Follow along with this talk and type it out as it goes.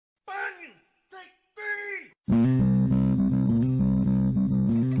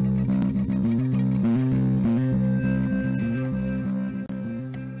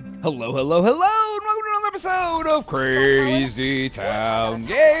Hello, hello, hello, and welcome to another episode of Crazy Town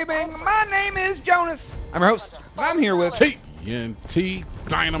Gaming. My name is Jonas. I'm your host. I'm here with TNT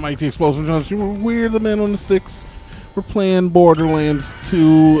Dinomight, the Explosion Jonas. We're the men on the sticks. We're playing Borderlands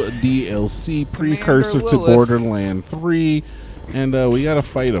 2 DLC, precursor to Borderlands 3. And we gotta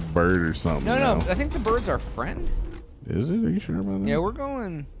fight a bird or something. No, I think the bird's our friend. Is it? Are you sure about that? Yeah, we're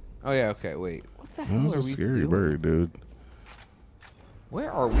going... Oh, yeah, okay, wait. What the hell are we doing? That's a scary bird, dude.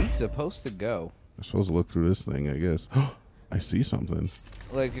 Where are we supposed to go? I'm supposed to look through this thing, I guess. I see something.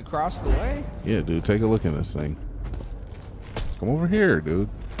 Like across the way? Yeah, dude, take a look in this thing. Come over here, dude.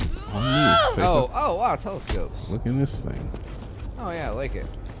 On me. Oh, wow, telescopes. Look in this thing. Oh, yeah, I like it.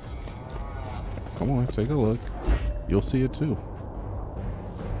 Come on, take a look. You'll see it too.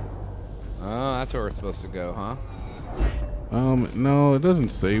 Oh, that's where we're supposed to go, huh? No, it doesn't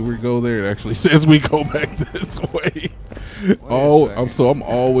say we go there. It actually says we go back this way. So I'm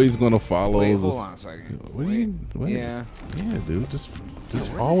always gonna follow. Wait, hold on a second. What do you? What? Yeah, dude. Just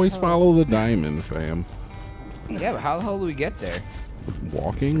always follow the diamond, fam. Yeah, but how the hell do we get there?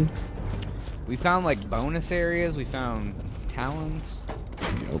 Walking. We found like bonus areas. We found talons.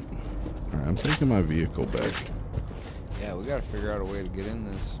 Yep. All right, I'm taking my vehicle back. Yeah, we gotta figure out a way to get in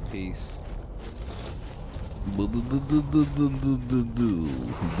this piece.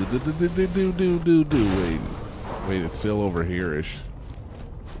 Wait, it's still over here-ish.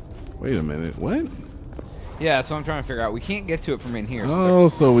 Wait a minute, what? Yeah, that's what I'm trying to figure out. We can't get to it from in here. Oh,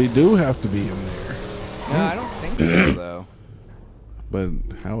 so we do have to be in there. No, I don't think so, though. But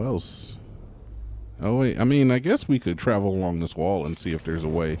how else? Oh wait, I mean, I guess we could travel along this wall and see if there's a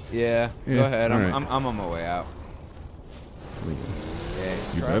way. Yeah, go ahead. Right. I'm on my way out. Yeah,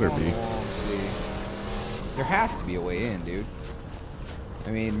 you better be. There has to be a way in, dude. I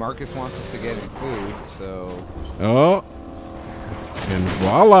mean, Marcus wants us to get him food, so... Oh! And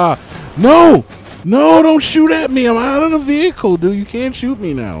voila! No! No, don't shoot at me! I'm out of the vehicle, dude. You can't shoot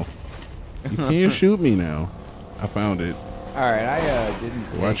me now. You can't shoot me now. I found it. Alright, I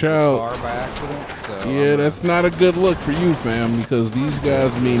didn't watch out. Car by accident, so... Yeah, that's not a good look for you, fam, because these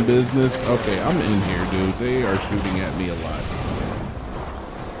guys mean business. Okay, I'm in here, dude. They are shooting at me a lot.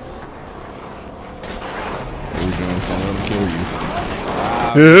 We're going to let them kill you.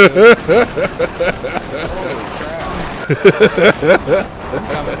 Wow, holy crap. I'm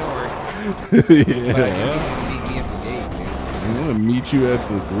coming over. Yeah. But you need to meet me at the gate, dude. I'm going to meet you at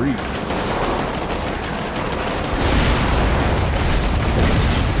the Greek.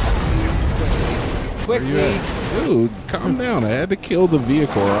 Quickly. Dude, calm down. I had to kill the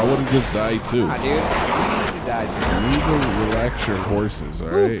vehicle or I would have just died too. Nah, dude. You need to die too. You need to relax your horses,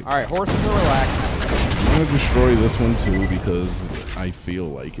 alright? Alright, horses are relaxed. I'm going to destroy this one too because I feel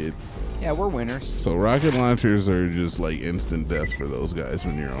like it. Yeah, we're winners. So rocket launchers are just like instant death for those guys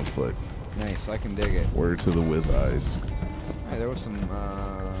when you're on foot. Nice, I can dig it. Word to the whiz eyes. Hey, there was some,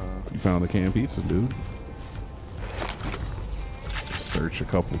 You found the canned pizza, dude. Search a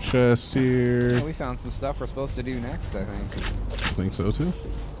couple chests here. Yeah, we found some stuff we're supposed to do next, I think. I think so too.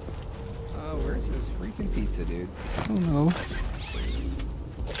 Where's this freaking pizza, dude? I don't know.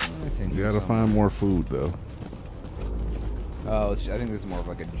 You gotta find more food, though. Oh, I think this is more of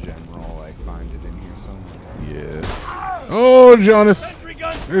like a general, like, find it in here somewhere. Yeah. Oh, Jonas!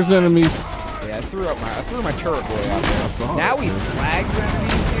 There's enemies. Yeah, I threw my turret boy out there. Now he slags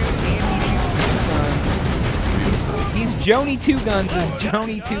enemies, dude, and he shoots 2 guns. He's Joni 2 Guns, his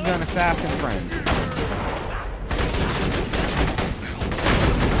Joni 2 Gun assassin friend.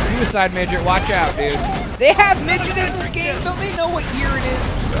 Suicide midget, watch out, dude. They have midget in this game. Don't they know what year it is?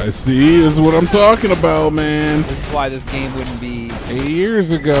 I see. This is what I'm talking about, man. This is why this game wouldn't be 8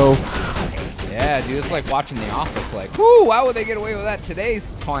 years ago. Yeah, dude, it's like watching The Office. Like, whoo, why would they get away with that today's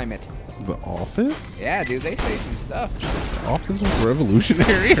climate? The Office? Yeah, dude, they say some stuff. The Office was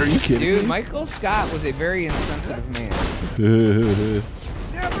revolutionary? Are you kidding me? Dude, Michael Scott was a very insensitive man.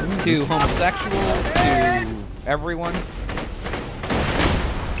 To homosexuals, to everyone.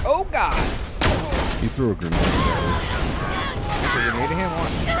 Oh, God. He threw a grenade at I threw a grenade at him?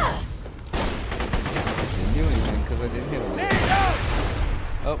 What? Didn't do anything because I didn't hit him.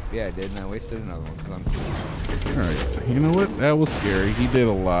 Oh, yeah, I did, and I wasted another one because I'm... Alright, you know what? That was scary. He did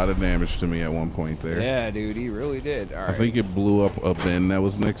a lot of damage to me at one point there. Yeah, dude, he really did. All right. I think it blew up a bin that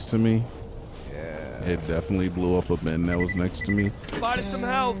was next to me. Yeah. It definitely blew up a bin that was next to me. Spotted some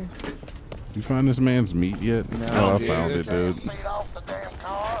health. You find this man's meat yet? No, oh, dude. I found it, dude.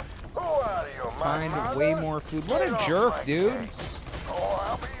 Find way more food. What a jerk, dude.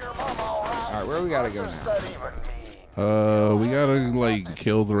 Alright, where we gotta go now? We gotta, like,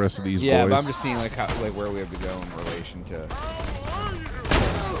 kill the rest of these boys. Yeah, but I'm just seeing, like, how, like, where we have to go in relation to...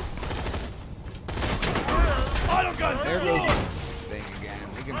 There goes the thing again.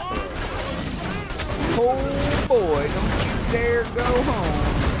 We can throw it. Oh boy, don't you dare go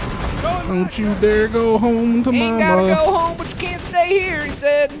home. Don't you dare go home to mama. Ain't gotta go home, but you can't stay here, he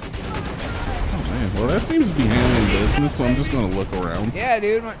said. Oh man, well that seems to be handling business, so I'm just gonna look around. Yeah,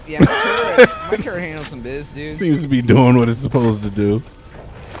 dude. My turret handles some biz, dude. Seems to be doing what it's supposed to do.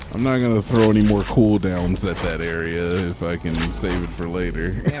 I'm not gonna throw any more cooldowns at that area if I can save it for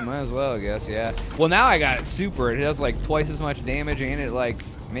later. Yeah, might as well, I guess. Yeah. Well, now I got it super. It does like twice as much damage, and it like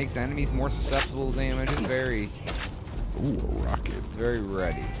makes enemies more susceptible to damage. It's very. Ooh, a rocket. It's very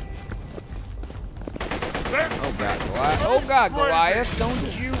ready. Oh god, Goliath! Oh god, Goliath!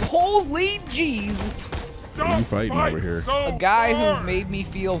 Don't you? Holy jeez! What are you fighting over here? A guy who made me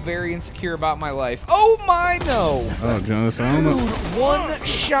feel very insecure about my life. Oh my no! Oh, Jonas, I don't know. Dude,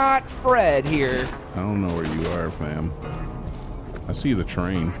 one-shot Fred here. I don't know where you are, fam. I see the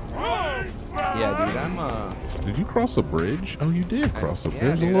train. Yeah, dude, I'm Did you cross a bridge? Oh, you did cross a bridge. Yeah,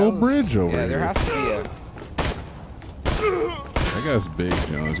 There's dude, a little bridge over yeah, here. there has to be a. That guy's big,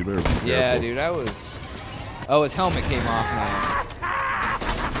 Jonas. You better be careful. Yeah, dude, I was. Oh, his helmet came off now.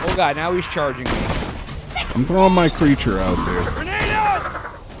 Oh god, now he's charging me. I'm throwing my creature out there.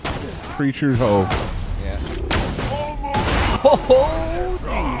 Creature's ho. Yeah.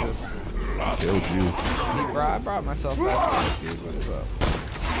 Oh, Jesus. Killed you. I brought myself back. Dude, what is up?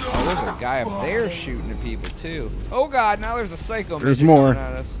 Oh, there's a guy up there shooting at people, too. Oh, God, now there's a psycho There's midget more. coming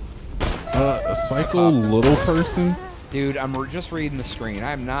at us. A psycho little person? Dude, I'm just reading the screen.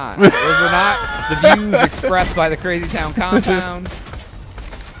 I'm not. Those are not the views expressed by the Crazy Town compound.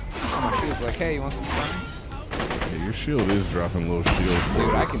 Oh, my shield's like, hey, you want some friends? Yeah, your shield is dropping little shields.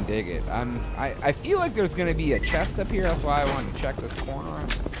 Dude, I can dig it. I feel like there's gonna be a chest up here. That's why I wanted to check this corner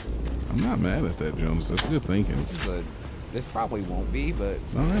out. I'm not mad at that, Jones. That's good thinking. This probably won't be, but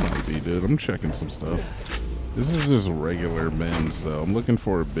No, that might be, dude. I'm checking some stuff. This is just regular men's, though. I'm looking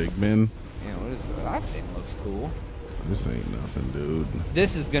for a big men. yeah, what is that? That thing looks cool. This ain't nothing, dude.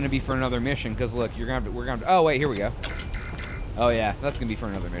 This is gonna be for another mission, cause look, we're gonna. Oh wait, here we go. Oh yeah, that's gonna be for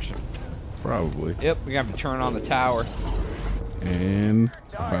another mission. Probably. Yep, we have to turn on the tower. And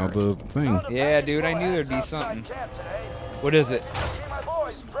I found the thing. Yeah, dude, I knew there'd be something. What is it?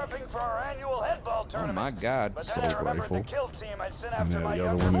 Oh my God. Assault rifle. And then the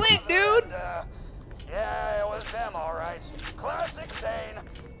other one. Flint, dude. Yeah, it was them, all right. Classic Zane.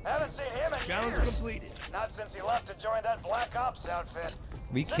 Haven't seen him in years. Completed. Not since he left to join that Black Ops outfit.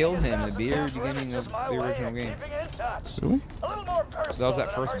 We killed him at the very beginning of the original game. Really? That was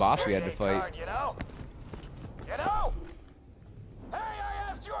that first boss we had to fight. You know? You know? Hey, I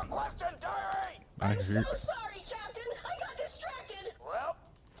asked you a question, Diary! I'm so sorry, Captain. I got distracted. Well,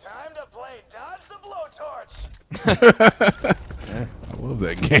 time to play Dodge the Blowtorch. I love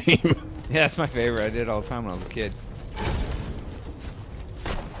that game. Yeah, that's my favorite. I did it all the time when I was a kid.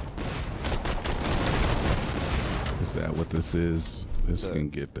 Is that what this is? This can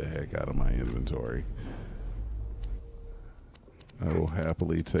get the heck out of my inventory. I will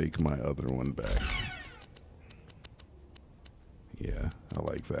happily take my other one back. Yeah, I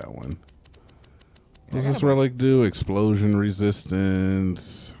like that one. What does this relic do? Explosion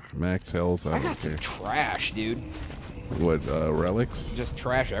resistance, max health. I I don't got some care. trash, dude. What, relics? Just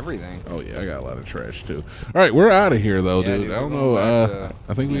trash everything. Oh yeah, I got a lot of trash too. All right, we're out of here though, Yeah, dude. dude, I don't we're know. going back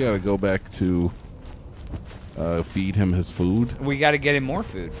I think we gotta go back to feed him his food. We got to get him more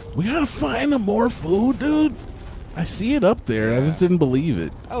food. We gotta find him more food, dude. I see it up there. I just didn't believe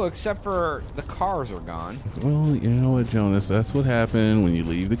it. Oh, except for the cars are gone. Well, you know what, Jonas? That's what happened when you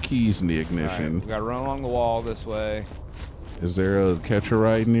leave the keys in the All right, ignition. we got to run along the wall this way. Is there a catcher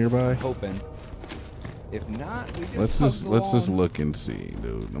ride nearby? Hoping. If not, we just Let's just look and see,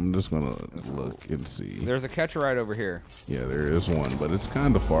 dude. I'm just gonna look and see. There's a catcher right over here. Yeah, there is one, but it's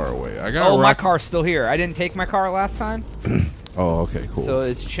kind of far away. I got. Oh, my car's still here. I didn't take my car last time, Oh, okay, cool. so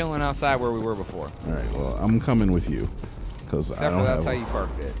it's chilling outside where we were before. All right, well, I'm coming with you, cause I Except don't for that's have. how you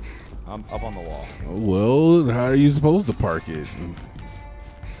parked it. I'm up on the wall. Oh, well, how are you supposed to park it?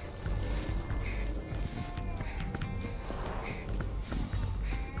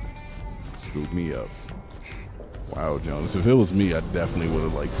 Scoop me up. Wow, Jonas. If it was me, I definitely would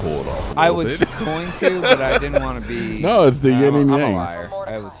have like pulled off. I was going to, but I didn't want to be. No, it's the yin and I'm a yang. liar.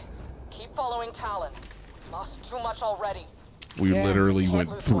 I was. Keep following Talon. We've lost too much already. We Yeah. literally Can't went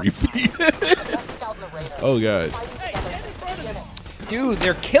lose 3 one. feet. Best scout in the radar. Oh god. Fighting together since the beginning. Dude,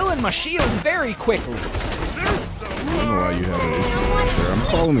 they're killing my shield very quickly. I don't know why you have an issue right there. I'm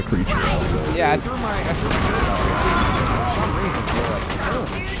calling the creature out though. Yeah, I dude. threw my shield out. For some reason, they're like killing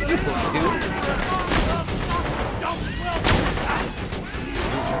my shield, dude.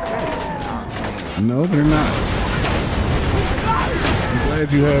 No, they're not.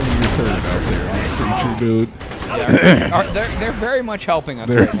 glad you have your turret out there, creature dude. They're very much helping us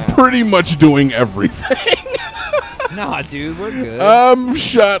They're right now. pretty much doing everything. Nah, dude, we're good.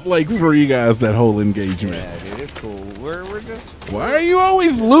 Shot like 3 guys that whole engagement. Yeah, dude, it's cool. We're just. Why are you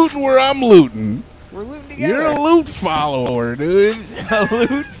always looting where I'm looting? We're looting together. You're a loot follower, dude. A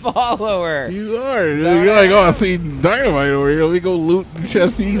loot follower. You are, dude. You're like, oh, I see dynamite over here. Let me go loot the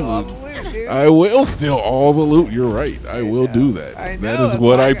chest he's looting. I will steal all the loot. You're right. I will do that. I know, that is that's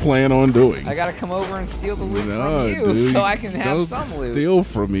what why I plan on doing. I gotta come over and steal the loot No, from you dude, so I can have don't some loot. steal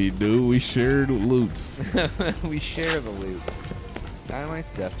from me, dude. We shared loots. We share the loot. Dynamite's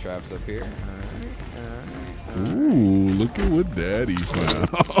death traps up here. Ooh, look at what Daddy found.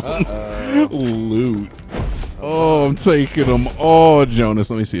 Uh-oh. Loot. Oh, I'm taking them all, Jonas.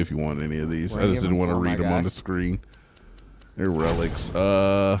 Let me see if you want any of these. I just didn't want to read them on the screen. They're relics.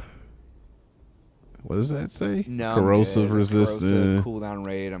 What does that say? No, corrosive resistant. Cooldown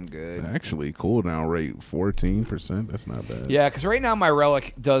rate, I'm good. Actually, cooldown rate 14%. That's not bad. Yeah, because right now my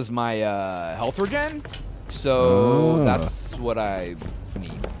relic does my health regen, so that's what I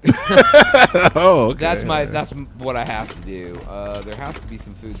need. Oh, okay. That's what I have to do. There has to be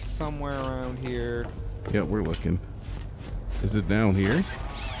some food somewhere around here. Yeah, we're looking. Is it down here?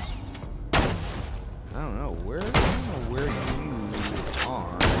 I don't know where you are.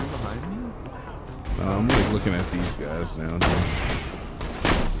 Are you behind me? I'm like looking at these guys down here.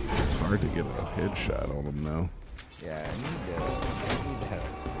 It's hard to get a headshot on them now. Yeah, I need to have.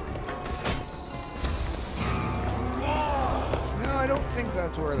 No, I don't think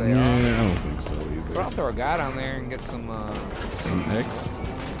that's where they are. Yeah, I don't think so either. But I'll throw a guy down there and get some X.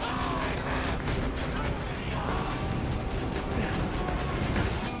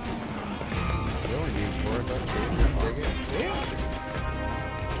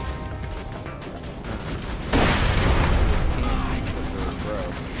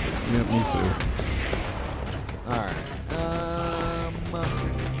 Yep, me too. Alright.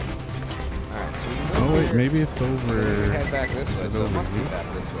 Alright, so we can go Oh wait, here. maybe it's over. We head back this way, so it must be back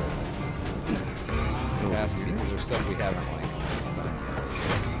this way. It has to be, because there's stuff we haven't like.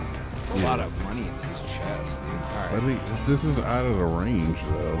 There's a lot of money in these chests, dude. Alright. I think this is out of the range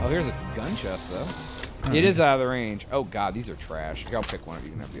though. Oh, there's a gun chest though. It is out of the range. Oh god, these are trash. I'll pick one of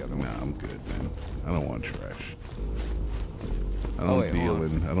you and have the other one. Nah, I'm good, man. I don't want trash. I Oh, don't deal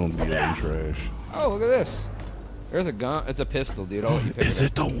in trash. Oh, look at this. There's a gun. It's a pistol, dude. I'll let you pick Is it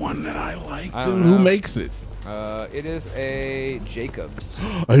it the one that I like, I dude? don't Who know. makes it? It is a Jacobs.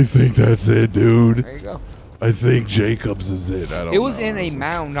 I think that's it, dude. There you go. I think Jacobs is it. I don't know. It was in a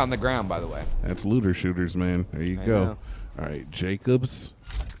mound on the ground, by the way. That's looter shooters, man. There you I go. know. All right, Jacobs.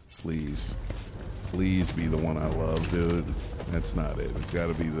 Please. Please be the one I love, dude. That's not it. It's got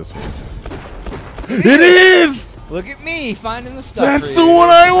to be this one. It is! Look at me finding the stuff. That's for the you. one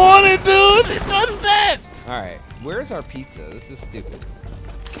I wanted, dude! It does that! Alright, where's our pizza? This is stupid.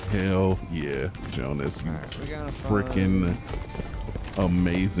 Hell yeah, Jonas. You Alright, we gotta freaking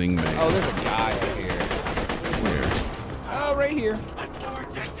amazing man. Oh, there's a guy up here. Where? Oh, right here. Get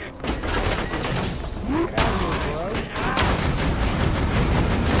out of here, bro.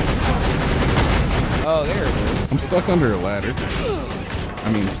 Oh, there it is. I'm stuck under a ladder.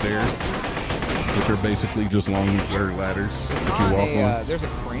 I mean stairs. Which are basically just long ladders that you walk on. There's a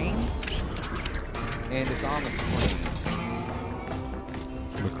crane. And it's on the crane.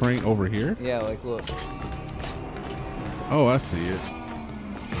 The crane over here? Yeah, like, look. Oh, I see it.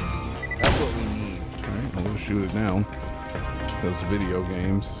 That's what we need. Alright, I'm gonna shoot it down. Those video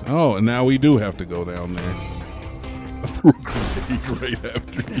games. Oh, and now we do have to go down there. I threw a grenade right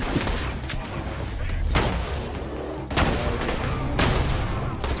after you.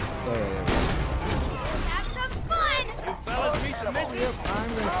 I'm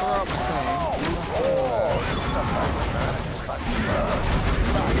gonna throw up the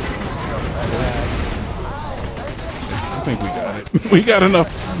I think we got it.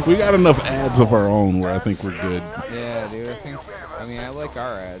 We got enough ads of our own where I think we're good. Yeah, dude. I mean, I like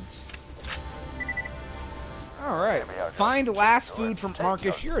our ads. All right. Find last food from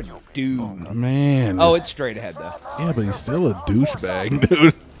Marcus. You're a dude. Man. Oh, it's straight ahead though. Yeah, but he's still a douchebag,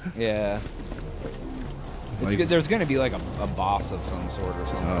 dude. Yeah. It's good. There's gonna be like a boss of some sort or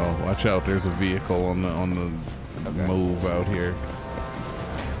something. Oh, watch out! There's a vehicle on the move out here.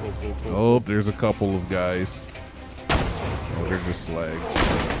 Oh, there's a couple of guys. Oh, they're just slags.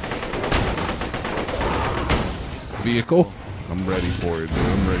 Vehicle? I'm ready for it, dude.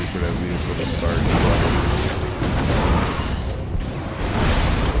 I'm ready for that vehicle to start.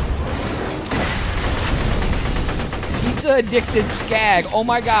 Pizza addicted skag. Oh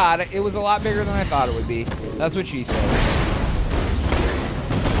my god, it was a lot bigger than I thought it would be. That's what she said.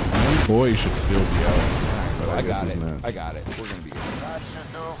 boy should still be out. But I guess got he's it. not. I got it. We're gonna be good. That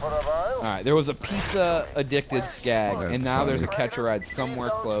should do for a while. All right. There was a pizza addicted skag, and That's now there's a funny. catcher ride somewhere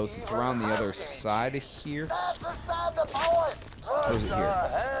close. It's around the other side of here. That's the side of the boy. Or is it What the here?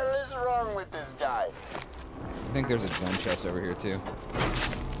 hell is wrong with this guy? I think there's a gun chest over here too.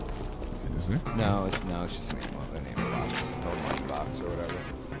 Is there? No, it's just an ammo box, or money box or whatever.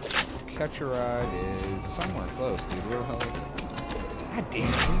 Catcher ride is somewhere close, dude. Where the hell is it? God damn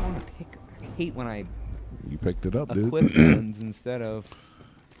it! I don't want to pick. I hate when I You picked it up, dude. equip guns instead of.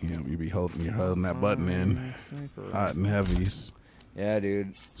 Yeah, you're holding that button in. Sniper. Hot and heavies. Yeah,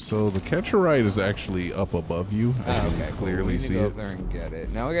 dude. So the catcher ride is actually up above you. I Oh, can okay, cool. We clearly need to see go it. up there and get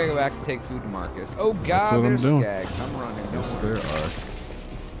it. Now we gotta go back and take food to Marcus. Oh That's God, what I'm there's doing. skags. I'm running. Yes, Don't there worry. are.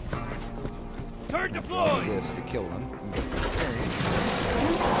 Turn Do deployed! this to kill them and get some experience.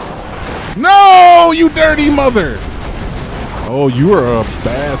 No, you dirty mother! Oh, you are a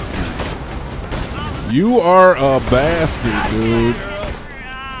bastard. You are a bastard, dude.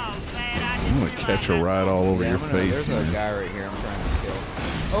 I'm gonna catch a ride all over your face, There's a man. guy right here I'm trying to kill.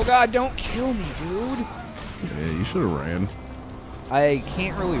 Oh God, don't kill me, dude. Yeah, you should have ran. I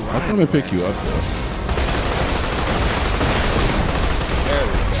can't really run. I'll come and pick you up, though. There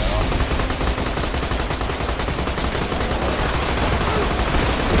we go.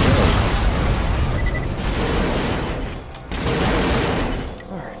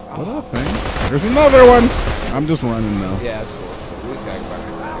 What up, thing? There's another one. I'm just running now. Yeah, that's cool. So this guy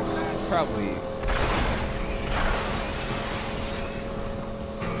fucking probably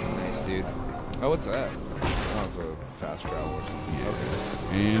nice, dude. Oh, what's that? Oh, it's a fast travel or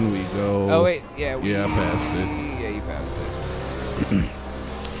something. Yeah. And we go. Oh wait, yeah. Yeah, I passed it. Yeah, you passed it.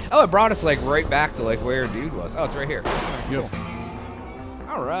 Oh, it brought us like right back to like where dude was. Oh, it's right here. Yep.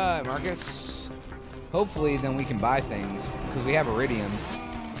 All right, Marcus. Hopefully, then we can buy things because we have iridium.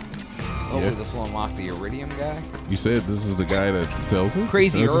 Hopefully, Yeah. this will unlock the iridium guy. You said this is the guy that sells it?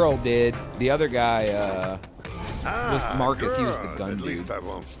 Crazy Sells it? Earl did. The other guy, just Marcus. He was the good. gun At dude. least I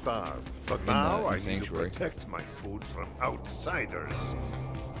won't starve. But In now the I need to sanctuary. protect my food from outsiders.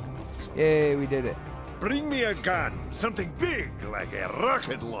 Yay, we did it. Bring me a gun, something big like a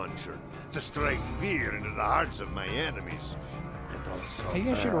rocket launcher, to strike fear into the hearts of my enemies. And also, How you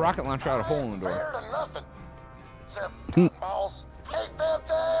gonna shoot a rocket launcher out a hole in the door? Fair to nothing. Except balls. Hate them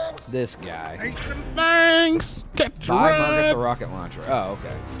things. This guy. Hey, thanks. Catch a Buy Marcus ride. a rocket launcher. Oh,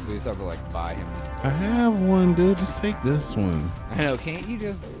 okay. So you just have to like buy him. I have one, dude. Just take this one. I know. Can't you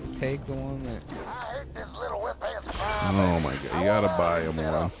just take the one that? I hate this little whip pants crime. Oh my god, you gotta buy him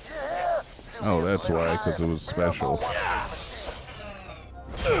one. Oh, that's why, because it was special. What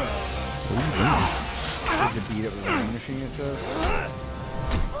are you doing? To beat it with a ring machine, it says.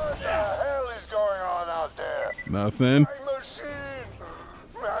 What the hell is going on out there? Nothing. My machine!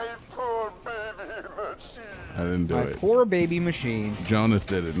 My poor baby machine! I didn't do My it. poor baby machine. Jonas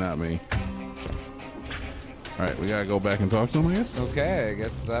did it, not me. Alright, we gotta go back and talk to him, I guess? Okay, I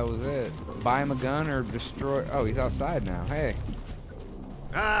guess that was it. Buy him a gun or destroy. Oh, he's outside now. Hey.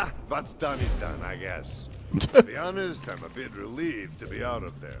 Ah, what's done is done, I guess. To be honest, I'm a bit relieved to be out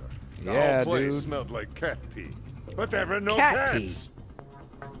of there. The Yeah, whole place dude. smelled like cat pee. But there were no Cat pee. cats.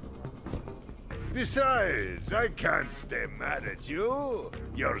 Besides, I can't stay mad at you.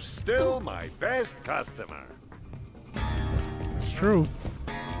 You're still my best customer. It's true.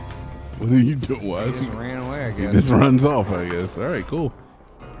 What are you doing? Why He is he? just ran away, I He guess. just runs off, I guess. Alright, cool.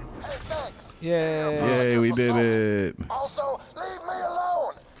 Hey, thanks. Yay. Yay, we did it. Also, leave me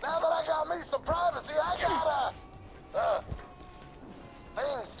alone. Now that I got me some privacy, I gotta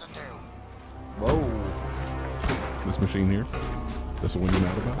things to do. Whoa. This machine here. That's the one you're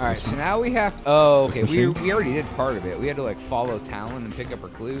mad about? All right, This so one? now we have. Oh, This okay. We machine? already did part of it. We had to like follow Talon and pick up her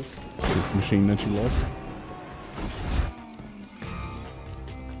clues. Is this the machine that you love?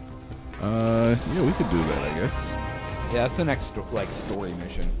 Yeah, we could do that, I guess. Yeah, that's the next story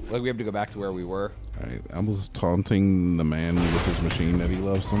mission. Like we have to go back to where we were. Alright, I was taunting the man with his machine that he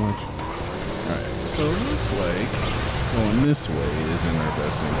loves so much. Alright, so it looks like going this way is in our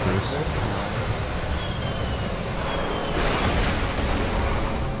best interest.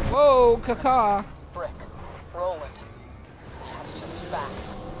 Whoa, caca. Brick, Roland. We have each other's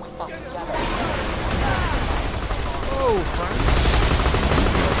backs. We fought together. Whoa, friend.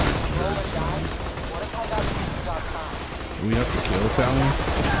 Roland died. What if I got used to dark times? Do we have to kill Talon?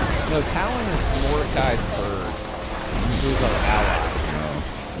 No, Talon is Mordecai's third. Who's our ally? No.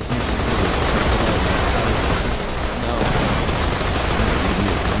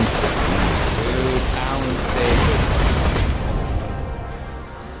 Dude, Talon stays.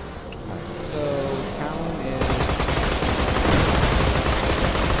 So, Talon is...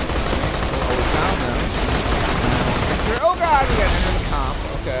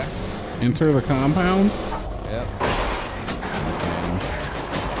 Enter the compound? Yep.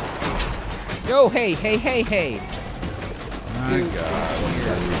 Yo, hey. My Dude. God.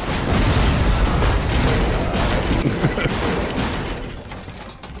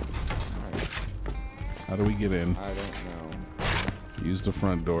 How do we get in? I don't know. Use the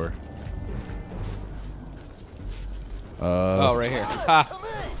front door. Oh, right here. Ha.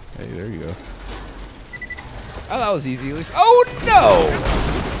 Hey, there you go. Oh, that was easy at least. Oh, no!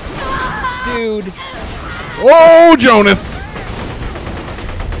 Dude. Oh, Jonas!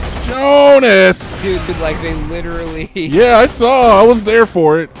 Jonas! Dude, like they literally... Yeah, I saw. I was there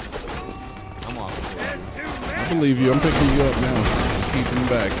for it. I'm off. I believe you. I'm picking you up now. Keep him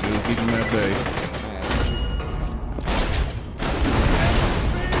back, dude. Keep him at bay.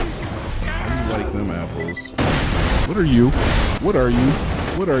 How do you like them apples? What are you? What are you?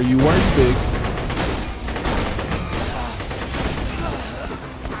 What are you? Why are you big?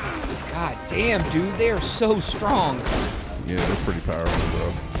 God damn, dude. They are so strong. Yeah, they're pretty powerful,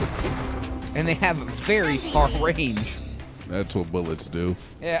 though. And they have very far range. That's what bullets do.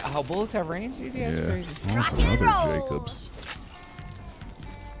 Yeah, how bullets have range? Dude, yeah, that's crazy. Oh, that's another Jacobs.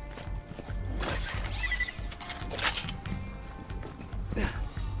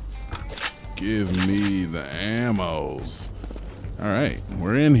 Give me the ammos. All right,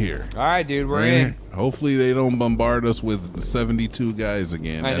 we're in here. All right, dude, we're in. Hopefully they don't bombard us with 72 guys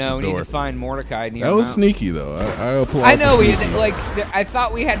again. I know, at the we door. need to find Mordecai. That was sneaky, though. I applaud. I know, the we sneaky. like. I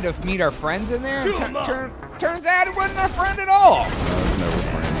thought we had to meet our friends in there. Turns out it wasn't our friend at all. I was never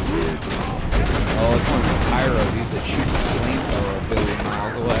friends with. Oh, it's one of the pyro dudes that shoots a flamethrower a billion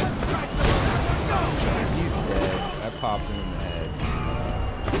miles away. He's dead. I popped him in the head.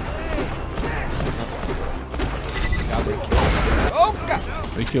 God, they killed him. Oh, God.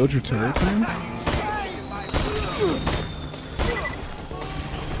 They killed your turret, man?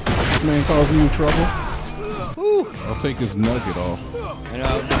 This man causing you trouble? Whew. I'll take his nugget off. I know,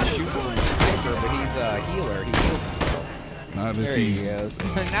 I've been shooting with a sniper, but he's a healer. He healed himself. Not if There he he's goes.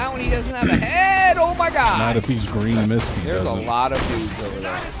 Now when he doesn't have a head, oh my God. not if he's green misty. There's a doesn't. lot of dudes over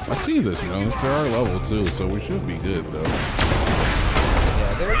there. I see this, Jonas. They're our level too, so we should be good though.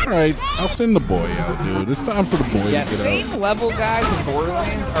 Yeah, they're All right, I'll send the boy out, dude. It's time for the boy yeah, to get same out. level guys in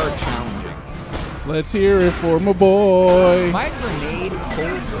Borderlands are challenging. Let's hear it for my boy. My grenade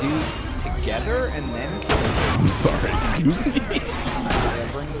pulls dudes together and then kills them. I'm sorry, excuse me.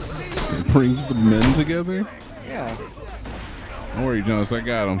 Yeah, It brings the men together. yeah. Don't worry, Jonas. I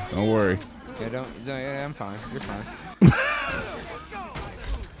got him. Don't worry. Yeah, yeah, I'm fine. You're fine.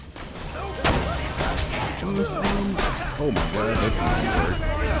 Jonas, oh my God, that's not gonna work.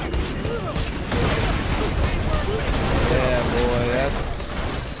 Yeah, boy, that's...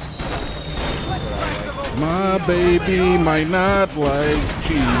 My baby might not like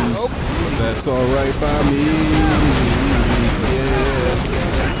cheese, but that's all right by me.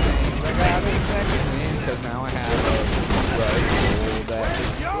 Yeah. I got a second win because now I have a rifle that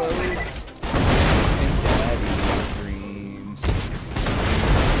explodes in daddy's dreams.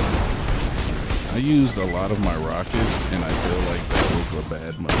 I used a lot of my rockets, and I feel like that was a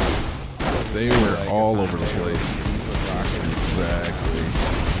bad move. They were all over the place. Exactly.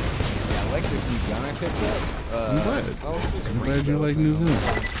 Yeah, I like this new gun I picked up. I'm glad. Oh, this I'm glad you like new guns.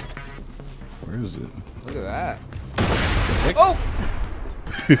 Where is it? Look at that. Oh!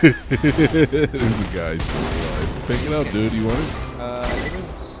 There's a guy still alive. Pick it up, dude. You want it? It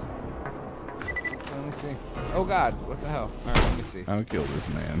is. Let me see. Oh God, what the hell? All right, let me see. I'll kill this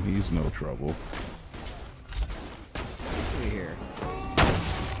man. He's no trouble. Let's see here.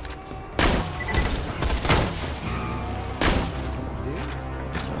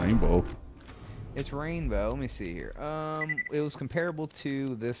 Rainbow. It's rainbow. Let me see here. It was comparable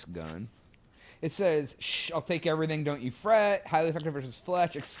to this gun. It says, "Shh, I'll take everything, don't you fret. Highly effective versus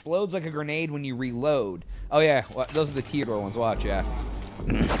flesh. Explodes like a grenade when you reload." Oh yeah, those are the tier ones. Watch, yeah.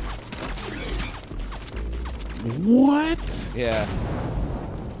 What? Yeah.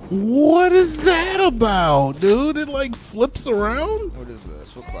 What is that about, dude? It like flips around? What is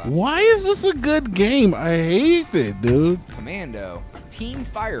this? What class? Why is this a good game? I hate it, dude. Commando. Team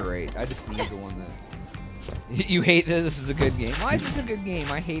fire rate. I just need the one that... You hate that this is a good game. Why is this a good game?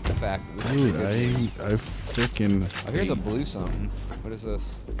 I hate the fact that this is a Dude, good game. I freaking. Oh, here's a blue something. What is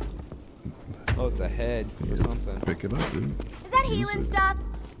this? Oh, it's a head or something. Pick it up, dude. Is that healing stuff?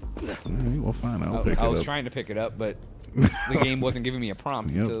 Alright, well, fine. I'll pick it up. I was trying to pick it up, but the game wasn't giving me a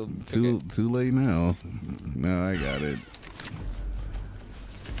prompt. Yep. To Too late now. No, I got it.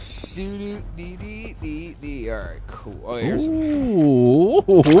 Alright, cool. Oh, here's some. Ooh,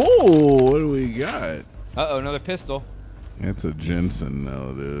 what do we got? Uh-oh, another pistol. It's a Jensen,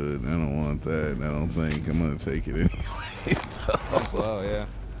 though, dude. I don't want that. I don't think. I'm going to take it anyway. Well, yeah.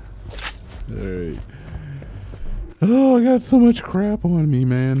 Alright. Oh, I got so much crap on me,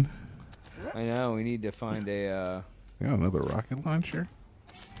 man. I know. We need to find a... I got another rocket launcher.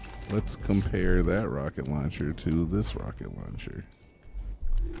 Let's compare that rocket launcher to this rocket launcher.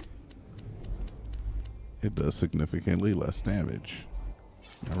 It does significantly less damage.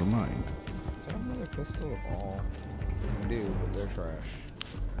 Never mind. Is that another pistol at all? I do, but they're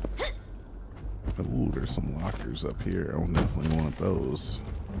trash. Ooh, there's some lockers up here. I definitely want those.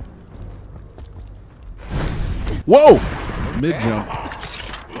 Whoa! Mid jump.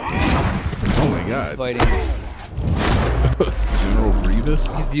 Oh my god. Fighting. General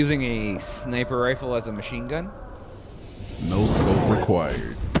Grievous? He's using a sniper rifle as a machine gun. No scope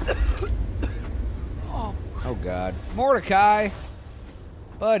required. Oh god. Mordecai!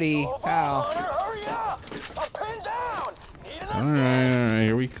 Buddy, Oh, ow. Hunter, hurry up! I'm pinned down! Need an Alright,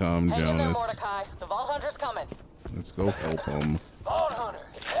 here we come, Hang in there, Jonas. Mordecai. The Vault Hunter's coming. Let's go help him. Vault Hunter!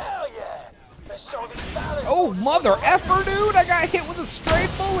 Hell yeah! Let's show these silent Oh, soldiers mother what effer, dude! I got hit with a stray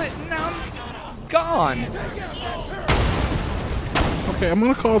bullet and now I'm gone. Okay, I'm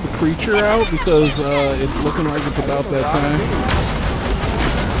gonna call the creature out because it's looking like it's about that time.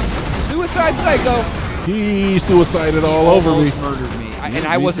 Suicide Psycho! He suicided all over me. Almost murdered me. And Me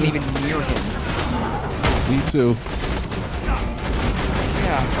I wasn't too. even near him. Me too.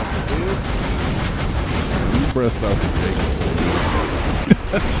 Yeah, dude. You pressed out the cake.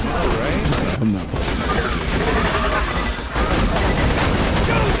 Alright. I'm not.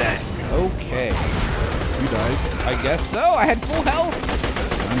 Okay. You died. I guess so. I had full health.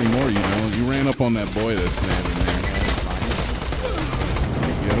 Not anymore, you don't. You ran up on that boy that's standing there.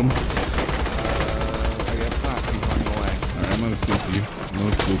 You get him? I guess not. He's running away. Alright, I'm gonna scoop you. I'm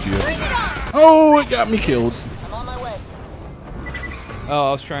gonna scoop you. Oh, it got me killed. I'm on my way. Oh,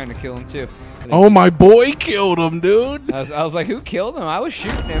 I was trying to kill him too. Oh, my boy killed him, dude. I was like, who killed him? I was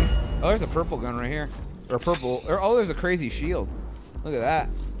shooting him. Oh, there's a purple gun right here. Or purple. Oh, there's a crazy shield. Look at that.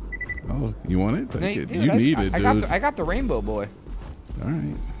 Oh, you want it? Take it. Dude, You need it, dude. I got the rainbow boy.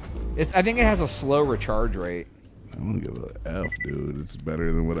 Alright. I think it has a slow recharge rate. I don't give a F, dude. It's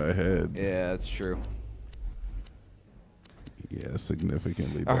better than what I had. Yeah, that's true. Yeah,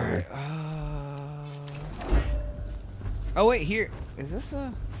 significantly All better. right. Oh wait, here is this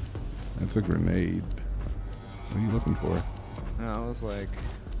a? That's a grenade. What are you looking for? No, I was like,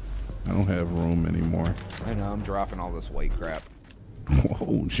 I don't have room anymore. I know I'm dropping all this white crap.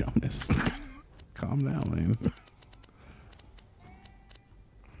 Whoa, Jonas. Calm down, man.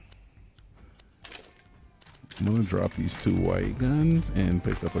 I'm gonna drop these 2 white guns and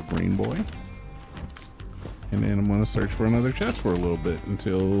pick up a green boy. And then I'm gonna search for another chest for a little bit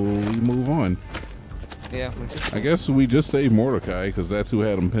until we move on. Yeah, I guess we just saved Mordecai because that's who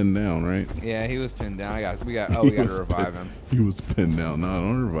had him pinned down, right? yeah, he was pinned down. We got to revive him. He was pinned down. No,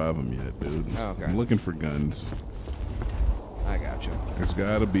 don't revive him yet, dude. Oh, okay. I'm looking for guns. I got you. There's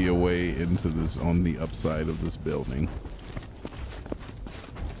got to be a way into this on the upside of this building.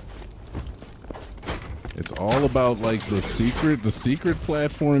 It's all about like the secret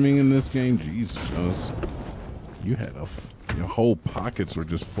platforming in this game. Jeez, Jonas, you had your whole pockets were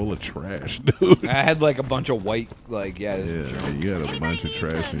just full of trash, dude. I had like a bunch of white, like Yeah, you had a bunch of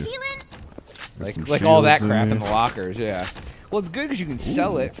trash. Here. There's some like all that shields crap in there. the lockers. Yeah. Well, it's good because you can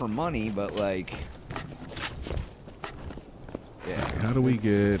sell it for money, but like, yeah. How do we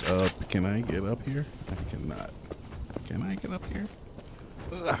get up? Can I get up here? I cannot. Can I get up here?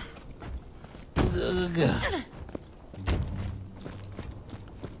 Ugh.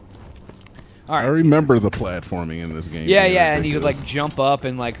 All right. I remember the platforming in this game. Yeah, being yeah, and you could ridiculous. like jump up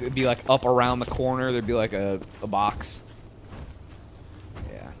and like it'd be like up around the corner. There'd be like a box.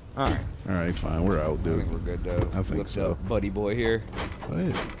 Yeah. All right. All right, fine. We're out, I dude. think we're good though. I think Lift so. up buddy boy here. Go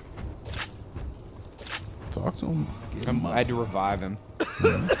ahead. Talk to him. Get him I up. had to revive him.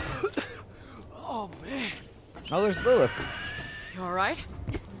 Oh, man. Oh, there's Lilith. You alright?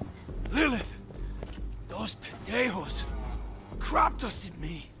 Lilith! Those pendejos crop dusted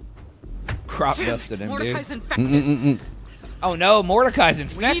me. Crop Damn, dusted him, Mordecai's dude. infected. Oh no, Mordecai's We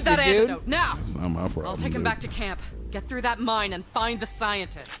infected, need that dude. antidote now. It's not my problem. I'll take him dude. back to camp. Get through that mine and find the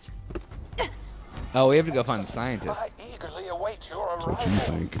scientist. Oh, we have to go find the scientist. I eagerly await your What you arrival.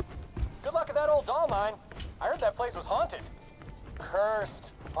 think? Good luck at that old doll mine. I heard that place was haunted.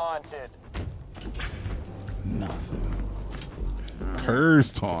 Cursed haunted. Nothing.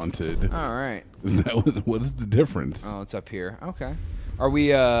 Cursed haunted. All right. Is that what is the difference? Oh, it's up here. Okay. Are we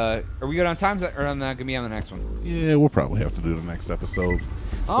good on time? Or am I gonna be on the next one? Yeah, we'll probably have to do the next episode.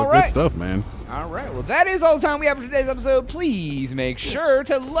 All But right. Good stuff, man. All right. Well, that is all the time we have for today's episode. Please make sure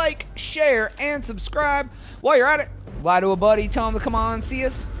to like, share, and subscribe. While you're at it, lie to a buddy. Tell him to come on and see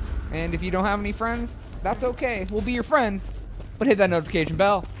us. And if you don't have any friends, that's okay. We'll be your friend. But hit that notification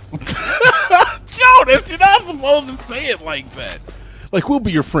bell. Jonas, you're not supposed to say it like that. Like, we'll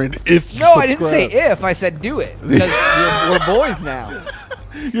be your friend if you No, subscribe. I didn't say if. I said do it. Because we're boys now.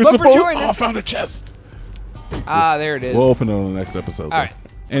 You're But for supposed joining Oh, I us- found a chest. Ah, there it is. We'll open it on the next episode. All right.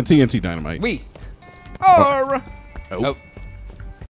 And TNT Dynamite. We are... Oh. Oh.